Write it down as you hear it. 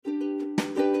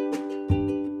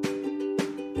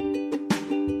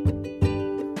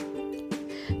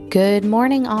Good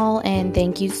morning, all, and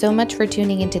thank you so much for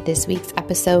tuning into this week's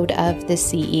episode of the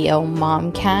CEO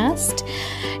Momcast.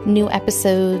 New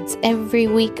episodes every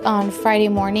week on Friday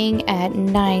morning at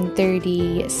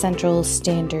 9:30 Central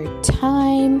Standard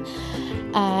Time.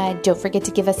 Don't forget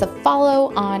to give us a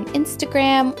follow on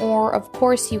Instagram, or of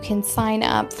course you can sign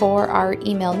up for our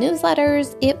email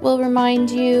newsletters. It will remind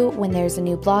you when there's a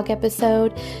new blog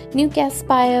episode, new guest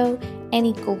bio,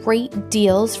 any great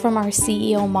deals from our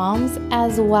CEO moms,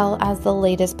 as well as the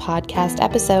latest podcast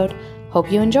episode. Hope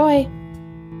you enjoy.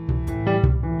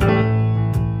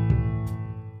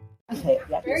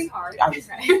 Very hard.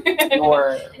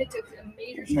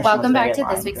 Welcome back to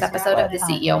this week's episode of the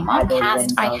CEO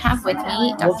Momcast. I have with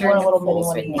me Dr.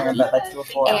 Nicole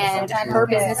Srednicki, and her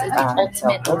business is the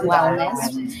Ultimate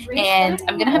Wellness. And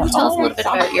I'm going to have you tell us a little bit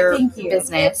about your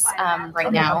business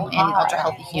right now and Ultra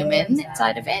Healthy Human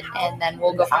side of it, and then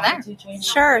we'll go from there.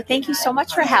 Sure. Thank you so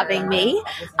much for having me.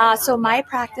 So my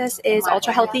practice is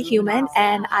Ultra Healthy Human,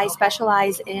 and I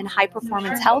specialize in high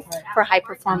performance health for high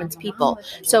performance people.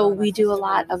 So we do a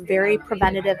lot of very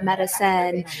preventative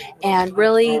medicine, and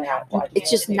really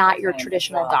it's just not your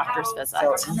traditional doctor's visit.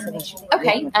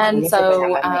 Okay, and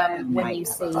so when you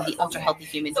say the Ultra Healthy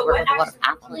Human, do you work with a lot of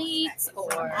athletes?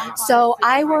 So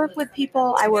I work with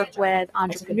people, I work with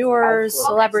entrepreneurs,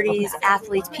 celebrities,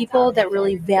 athletes, people that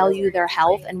really value their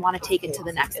health and want to take it to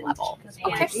the next level.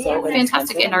 Okay,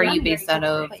 fantastic. And are you based out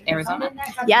of Arizona?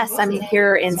 Yes, I'm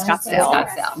here in Scottsdale.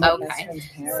 Okay,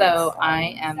 so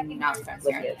I am not from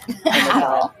here at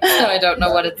all, so I don't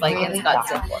know what it's like in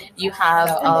Scottsdale. You have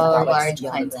a large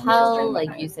clientele, like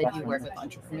you said, you work with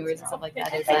entrepreneurs and stuff like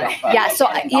that. Is that? Yeah, so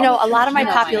a lot of my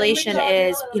population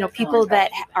is people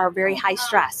that are very high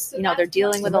stress. They're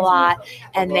dealing with a lot,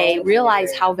 and they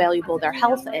realize how valuable their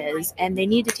health is, and they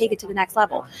need to take it to the next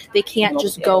level. They can't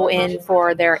just go in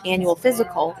for their annual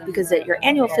physical, because at your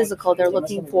annual physical, they're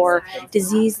looking for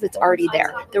disease that's already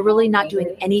there. They're really not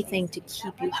doing anything to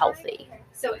keep you healthy.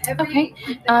 Okay.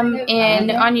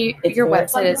 And on your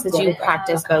website, it says you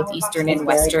practice both Eastern and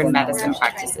Western medicine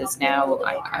practices. Now,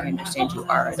 I understand you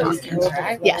are a doctor,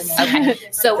 correct? Yes. Okay.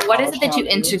 So what is it that you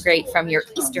integrate from your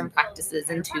Eastern practices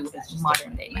into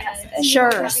modern day medicine?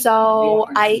 Sure. So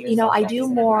I do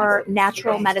more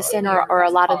natural medicine or a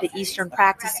lot of the Eastern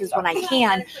practices when I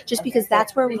can, just because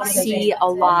that's where we see a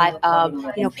lot of,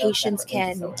 patients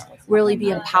can really be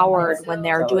empowered when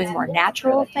they're doing more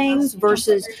natural things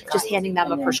versus just handing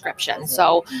them a prescription.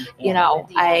 So,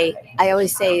 I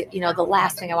always say, the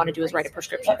last thing I want to do is write a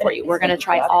prescription for you. We're going to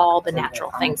try all the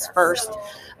natural things first.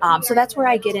 So that's where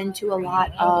I get into a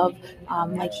lot of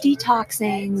like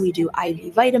detoxing. We do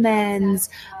IV vitamins,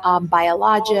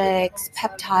 biologics,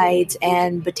 peptides,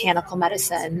 and botanical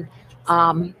medicine.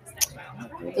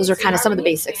 Those are kind of some of the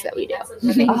basics that we do.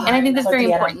 Okay. And I think that's very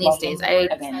important these days. I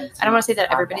don't want to say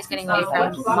that everybody's getting away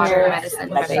from modern medicine,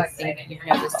 but I think you've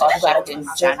noticed a shift in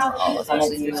general,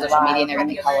 especially through social media and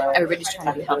everything. Everybody's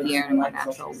trying to be healthier in a more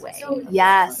natural way.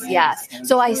 Yes.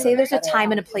 So I say there's a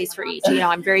time and a place for each.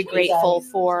 I'm very grateful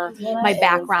for my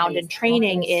background and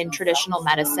training in traditional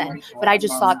medicine, but I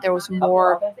just thought there was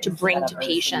more to bring to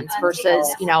patients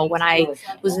versus, when I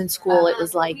was in school, it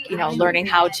was like, learning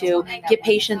how to get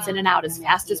patients in and out as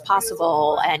fast as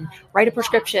possible and write a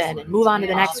prescription and move on to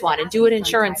the next one and do what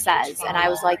insurance says. And I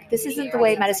was like, this isn't the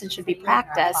way medicine should be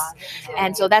practiced.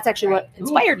 And so that's actually what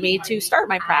inspired me to start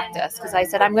my practice, because I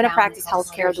said, I'm going to practice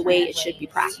healthcare the way it should be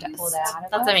practiced.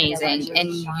 That's amazing.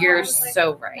 And you're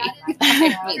so right.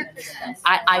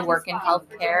 I work in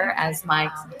healthcare as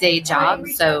my day job.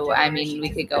 So, we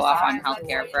could go off on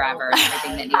healthcare forever and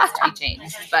everything that needs to be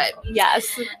changed. But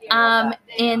yes.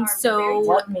 And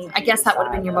so I guess that would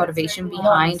have been your motivation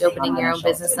behind opening your own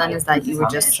business then, is that you were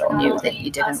just knew that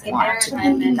you didn't want to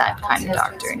be that kind of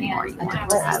doctor anymore. You wanted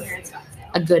to have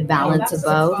a good balance of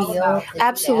both.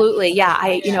 Absolutely. Yeah.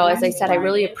 As I said, I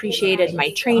really appreciated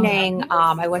my training.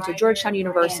 I went to Georgetown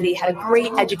University, had a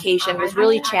great education, was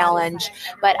really challenged,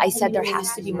 but I said there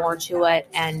has to be more to it.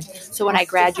 And so when I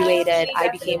graduated, I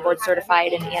became board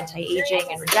certified in anti-aging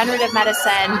and regenerative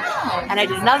medicine. And I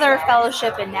did another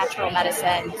fellowship in natural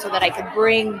medicine so that I could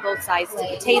bring both sides to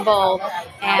the table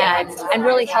and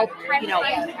really help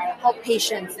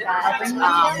patients that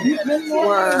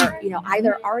were,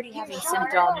 either already having symptoms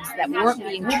that weren't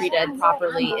being treated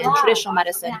properly in traditional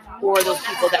medicine, or those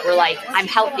people that were like, I'm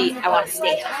healthy, I want to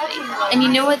stay healthy.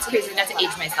 And what's crazy, not to age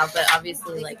myself, but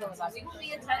obviously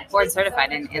board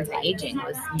certified in anti-aging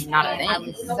was not a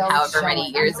thing however many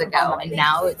years ago, and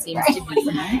now it seems to be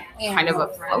kind of a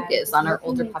focus on our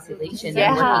older population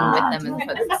and working with them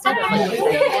instead of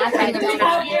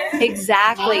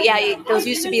Exactly. Yeah, those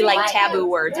used to be like taboo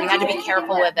words. We had to be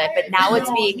careful with it, but now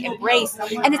it's being embraced.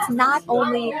 And it's not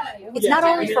only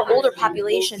for older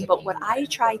population, but what I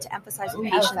try to emphasize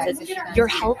with patients is you're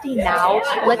healthy now.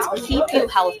 Let's keep you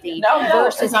healthy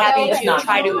versus having to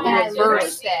try to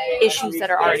reverse issues that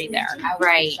are already there.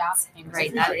 Right.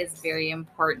 That is very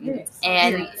important.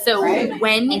 And so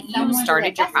when you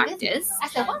started your practice,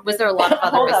 was there a lot of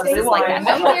other businesses like that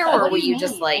out there, or were you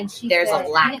just like, there's a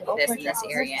lack of this in this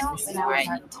area and this is why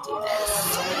I need to do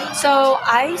this? So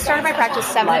I started my practice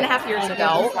 7.5 years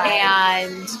ago,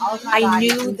 and I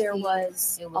knew there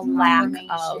was a lack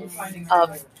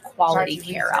of quality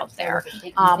care out there.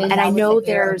 And I know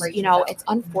there's, it's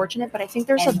unfortunate, but I think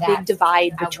there's a big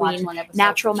divide between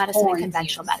natural medicine and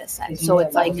conventional medicine. So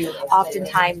it's like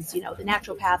oftentimes, the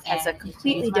naturopath has a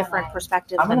completely different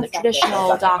perspective than the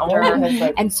traditional doctor.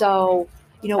 And so,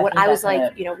 what I was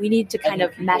like, we need to kind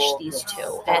of mesh these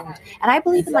two. And I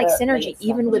believe in like synergy,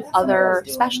 even with other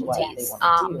specialties,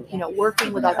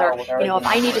 working with other, if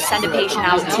I need to send a patient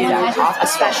out to a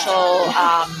special,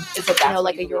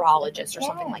 like a urologist or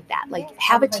something like that, like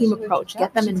have a team approach,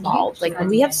 get them involved. Like when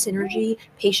we have synergy,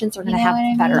 patients are going to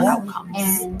have better outcomes.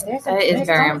 That is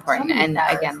very important. And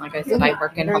again, like I said, I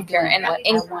work in healthcare and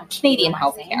in Canadian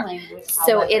healthcare.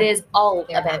 So it is all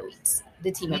about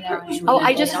the team approach. Oh,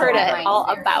 I just heard it all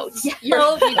about. I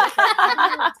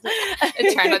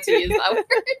try not to use that word.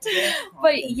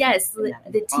 But yes,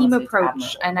 the team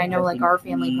approach. And I know like our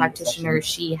family practitioner,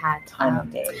 she had a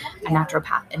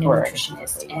naturopath and a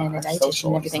nutritionist and a dietitian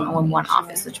and everything all in one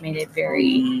office, which made it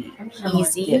very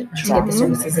easy to get the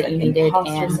services that you needed.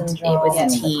 And it was a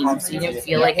team. So you didn't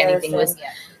feel like anything was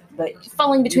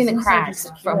falling between the cracks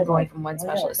from going from one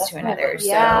specialist to another.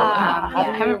 So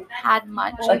I haven't had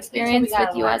much experience with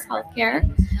U.S. healthcare.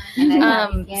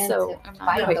 So I'm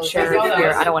not quite sure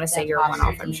if I don't want to say you're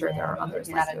one-off. I'm sure there are others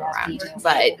like you around.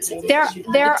 But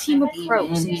the team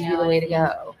approach seems to be the way to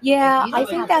go. Yeah, I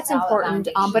think that's important.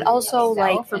 But also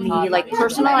like for me, like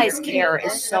personalized care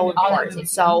is so important.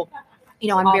 So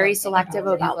I'm very selective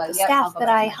about the staff that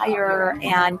I hire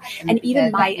and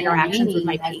even my interactions with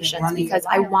my patients because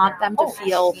I want them to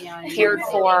feel cared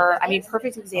for. I mean,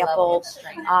 perfect example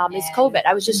is COVID.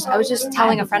 I was just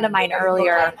telling a friend of mine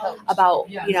earlier about,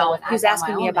 he was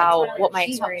asking me about what my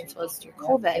experience was through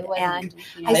COVID. And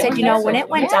I said, when it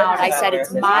went down, I said,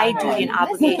 it's my duty and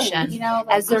obligation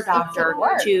as their doctor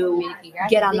to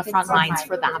get on the front lines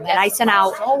for them. And I sent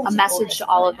out a message to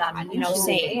all of them,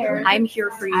 saying, I'm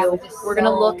here for you. We're going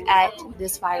to look at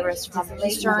this virus from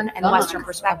Eastern and Western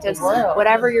perspectives.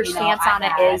 Whatever your stance on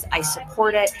it is, I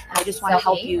support it. And I just want to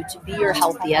help you to be your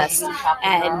healthiest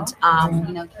and,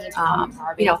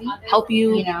 help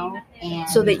you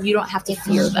so that you don't have to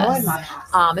fear this.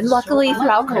 And luckily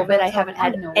throughout COVID, I haven't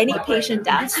had any patient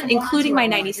deaths, including my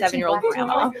 97-year-old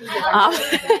grandma.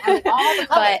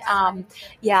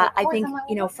 I think,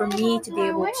 for me to be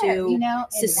able to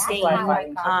sustain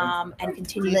and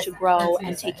continue to grow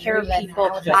and take care of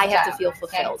people, I have to feel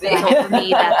fulfilled. So for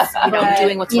me, that's,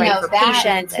 doing what's right for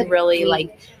patients and really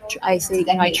like, I say,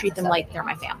 I treat them like they're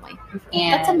my family.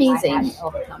 That's amazing.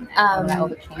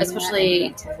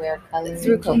 Especially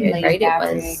through COVID, right? It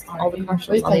was all the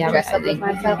commercials, all the advertising.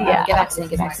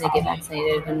 Get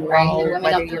vaccinated. And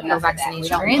whether you're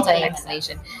vaccinated or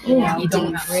anti-vaccination, you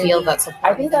didn't feel that support.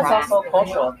 I think that's also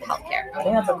cultural healthcare.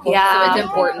 So it's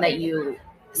important that you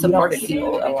supported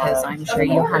people because I'm sure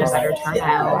you had a better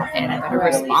turnout and a better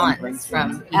response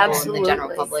from people in the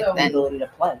general public than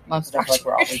most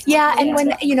doctors. Yeah, and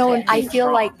when and I feel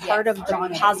like part of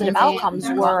the positive outcomes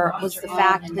was the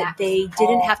fact that they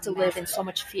didn't have to live in so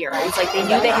much fear. It was like they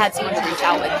knew they had someone to reach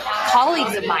out with.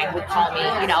 Colleagues of mine would call me,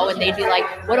 and they'd be like,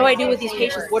 "What do I do with these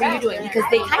patients? What are you doing?" Because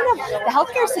they the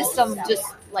healthcare system just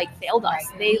failed us.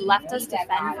 They left us to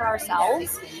fend for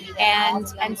ourselves. And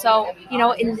so,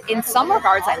 in some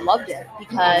regards I loved it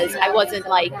because I wasn't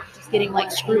getting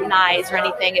scrutinized or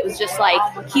anything. It was just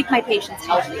keep my patients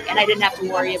healthy and I didn't have to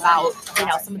worry about,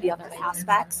 some of the other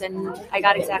aspects, and I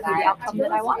got exactly the outcome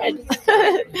that I wanted.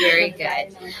 Very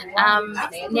good.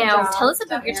 Now tell us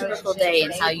about your typical day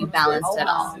and how you balanced it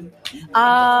all.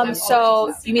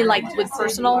 So you mean with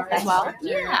personal as well?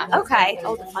 Yeah. Okay.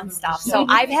 Oh, the fun stuff. So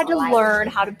I've had to learn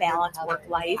how to balance work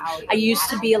life. I used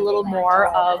to be a little more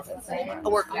of a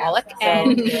workaholic,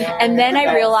 and then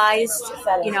I realized,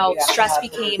 stress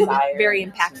became very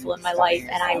impactful in my life,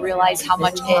 and I realize how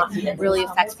much it really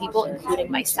affects people,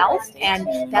 including myself.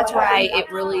 And that's where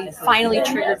it really finally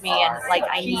triggered me, and like,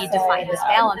 I need to find this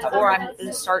balance, or I'm going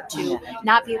to start to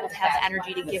not be able to have the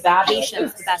energy to give my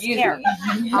patients the best care.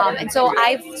 And so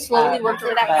I've slowly worked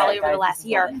over that probably over the last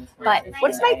year. But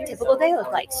what does my typical day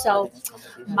look like? So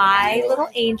my little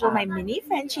angel, my mini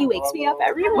Frenchie, wakes me up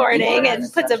every morning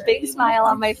and puts a big smile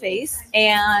on my face.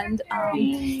 And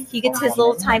he gets his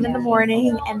little time in the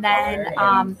morning. And then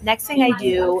next thing I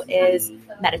do is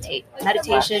meditate.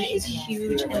 Meditation is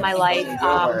huge in my life.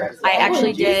 I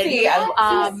actually did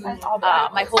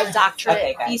my whole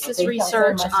doctorate thesis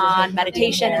research on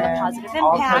meditation and the positive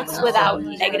impacts without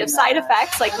negative side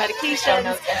effects like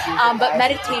medications. But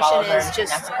meditation is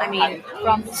just, I mean,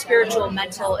 from spiritual,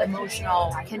 mental,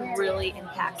 emotional, can really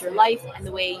impact your life and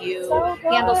the way you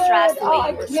handle stress, the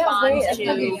way you respond to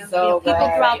people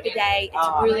throughout the day.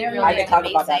 It's really, really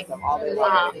amazing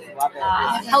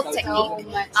health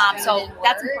technique. So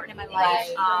that's important in my life.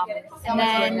 And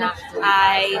then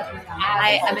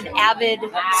I'm an avid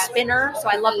spinner, so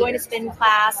I love going to spin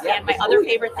class. And my other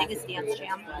favorite thing is dance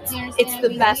jam. It's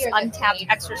the best untapped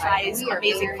exercise,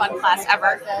 amazing fun class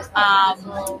ever.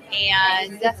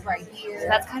 And that's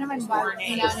kind of my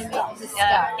morning.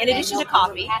 In addition to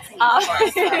coffee,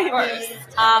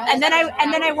 and then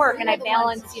I work and I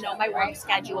balance, my work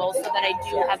schedule so that I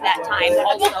do have that time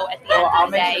also at the end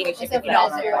of the day,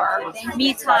 for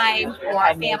me time, for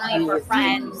family, for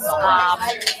friends.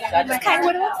 That's kind of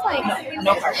what it looks like.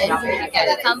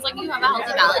 It sounds like you have a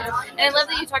healthy balance, and I love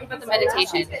that you talked about the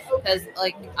meditation, because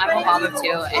I'm a father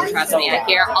too, and trust me, I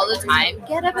hear all the time,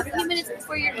 get up a few minutes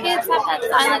before your kids, have that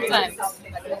silent time.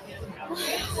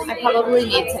 I probably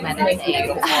need to meditate.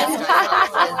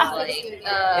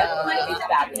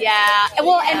 Yeah.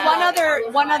 Well, and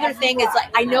one other thing is,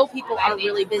 I know people are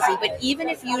really busy, but even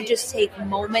if you just take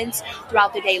moments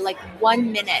throughout the day, like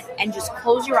 1 minute, and just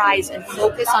close your eyes and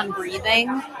focus on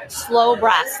breathing, slow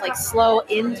breaths, slow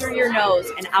in through your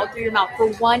nose and out through your mouth for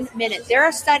 1 minute. There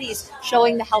are studies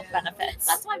showing the health benefits.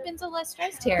 That's why I've been so less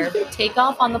stressed here.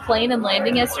 Takeoff on the plane and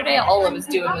landing yesterday, all I was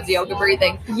doing was yoga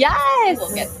breathing. Yes.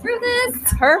 We'll get through this.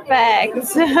 Perfect.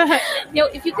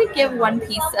 If you could give one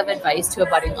piece of advice to a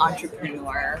budding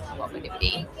entrepreneur, what would it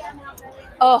be?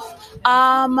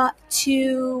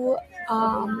 To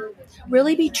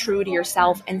really be true to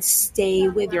yourself and stay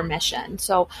with your mission.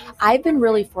 So I've been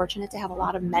really fortunate to have a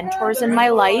lot of mentors in my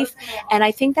life. And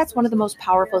I think that's one of the most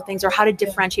powerful things, or how to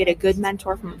differentiate a good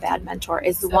mentor from a bad mentor,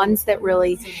 is the ones that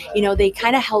really, they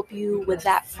kind of help you with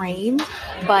that frame,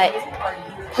 but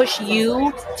push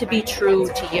you to be true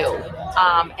to you.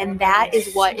 And that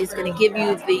is what is going to give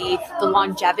you the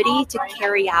longevity to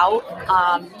carry out,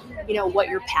 what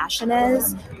your passion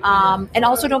is. And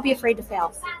also don't be afraid to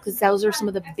fail, because those are some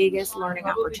of the biggest learning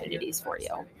opportunities for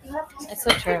you. It's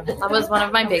so true. That was one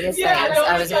of my biggest things.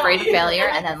 I was afraid of failure.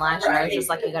 And then last year I was just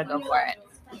like, you got to go for it.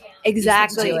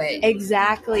 Exactly.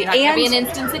 Exactly. It's not going to be an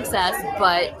instant success,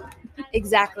 but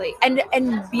exactly. And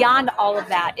beyond all of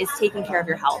that is taking care of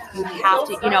your health. You have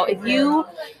to,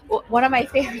 one of my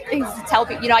favorite things to tell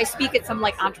people, I speak at some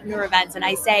entrepreneur events, and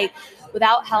I say,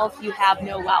 without health, you have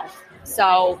no wealth.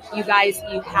 So you guys,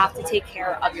 you have to take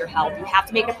care of your health. You have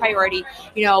to make a priority.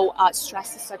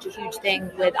 Stress is such a huge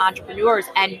thing with entrepreneurs,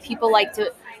 and people like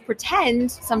to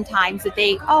pretend sometimes that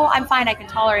I'm fine, I can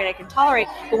tolerate.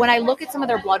 But when I look at some of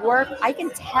their blood work, I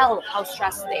can tell how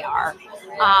stressed they are.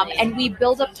 And we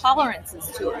build up tolerances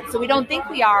to it. So we don't think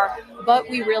we are, but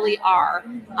we really are.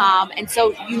 And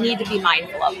so you need to be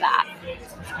mindful of that.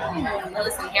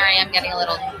 Listen, here I am getting a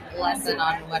little lesson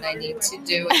on what I need to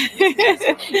do.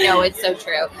 No, it's so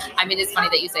true. I mean, it's funny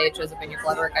that you say it shows up in your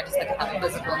blood work. I just have a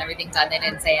physical and everything done. They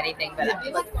didn't say anything, but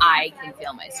I can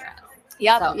feel my stress.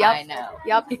 Yep. I know.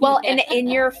 Yep. Well, and in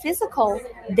your physical,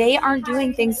 they aren't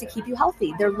doing things to keep you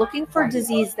healthy. They're looking for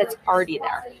disease that's already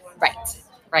there.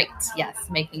 Right. Yes.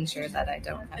 Making sure that I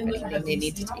don't have anything they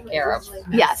need to take care of.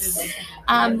 Yes.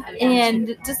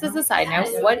 And just as a side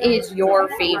note, what is your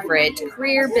favorite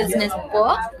career business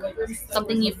book?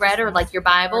 Something you've read, or your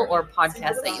Bible, or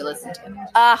podcast that you listen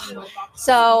to?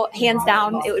 So hands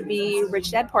down, it would be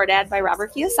Rich Dad Poor Dad by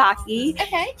Robert Kiyosaki.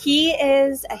 Okay.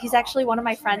 He's actually one of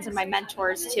my friends and my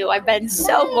mentors too. I've been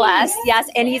so blessed. Yes.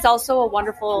 And he's also a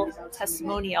wonderful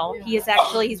testimonial. He's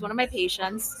one of my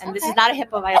patients, and this is not a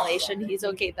HIPAA violation. He's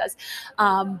okay complicate this.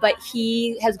 But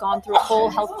he has gone through a full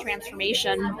health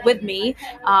transformation with me.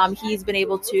 He's been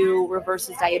able to reverse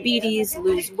his diabetes,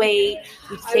 lose weight.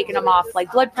 We've taken him off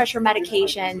like blood pressure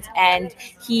medications, and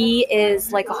he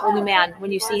is like a whole new man.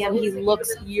 When you see him, he looks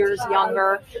years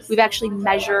younger. We've actually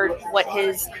measured what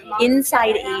his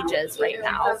inside age is right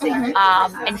now.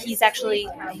 And he's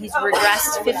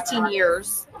regressed 15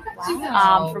 years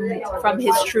from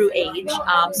his true age.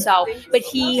 But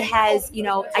he has,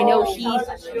 I know he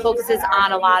focuses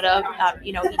on a lot of,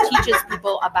 he teaches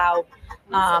people about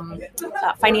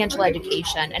financial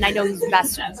education, and I know he's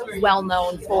best well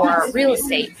known for real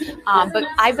estate. But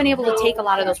I've been able to take a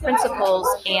lot of those principles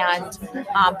and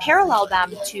parallel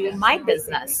them to my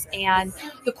business. And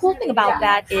the cool thing about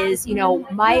that is,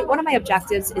 one of my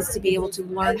objectives is to be able to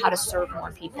learn how to serve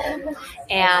more people.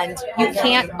 And you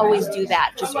can't always do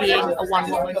that just being a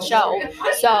one-woman show.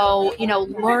 So,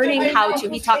 learning how to,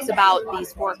 he talks about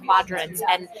these 4 quadrants,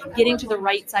 and getting to the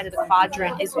right side of the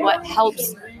quadrant is what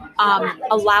helps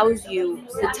allows you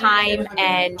the time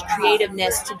and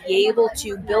creativeness to be able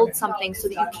to build something so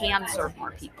that you can serve more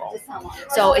people.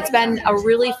 So it's been a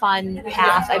really fun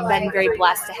path. I've been very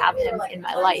blessed to have him in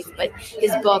my life, but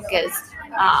his book is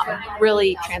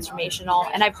really transformational.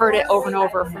 And I've heard it over and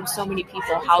over from so many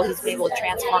people how he's been able to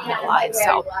transform their lives.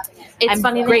 So it's I'm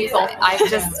funny grateful.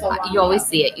 You always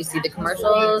see it. You see the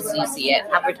commercials, you see it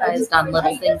advertised on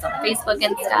little things on Facebook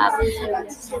and stuff.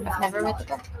 I've never read the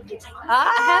book.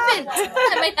 I haven't.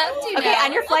 I might have to Okay, now.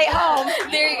 On your flight home.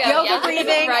 There you go. Yoga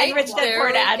breathing, right? and Rich Dad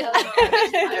Poor Dad.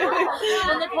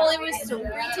 Well, Nicole, it was so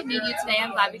great to meet you today.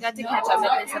 I'm glad we got to catch up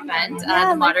at this event,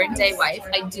 The Modern Day Wife.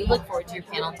 I do look forward to your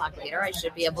panel talk later. I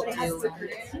should be able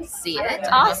to see it.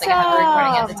 Awesome. I have the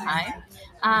recording at the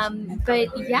time.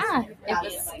 But yeah, it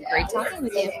was great talking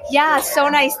with you. Yeah, so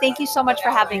nice. Thank you so much for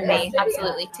having me.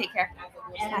 Absolutely. Take care.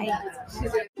 Bye.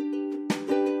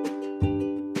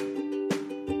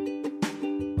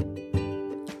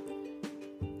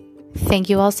 Thank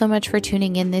you all so much for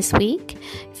tuning in this week.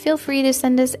 Feel free to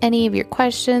send us any of your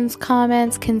questions,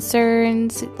 comments,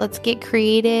 concerns. Let's get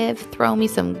creative. Throw me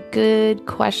some good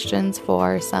questions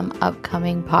for some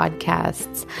upcoming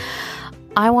podcasts.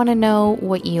 I want to know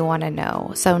what you want to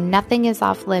know. So nothing is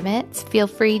off limits. Feel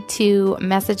free to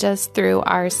message us through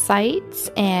our sites,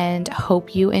 and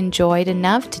hope you enjoyed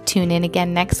enough to tune in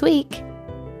again next week.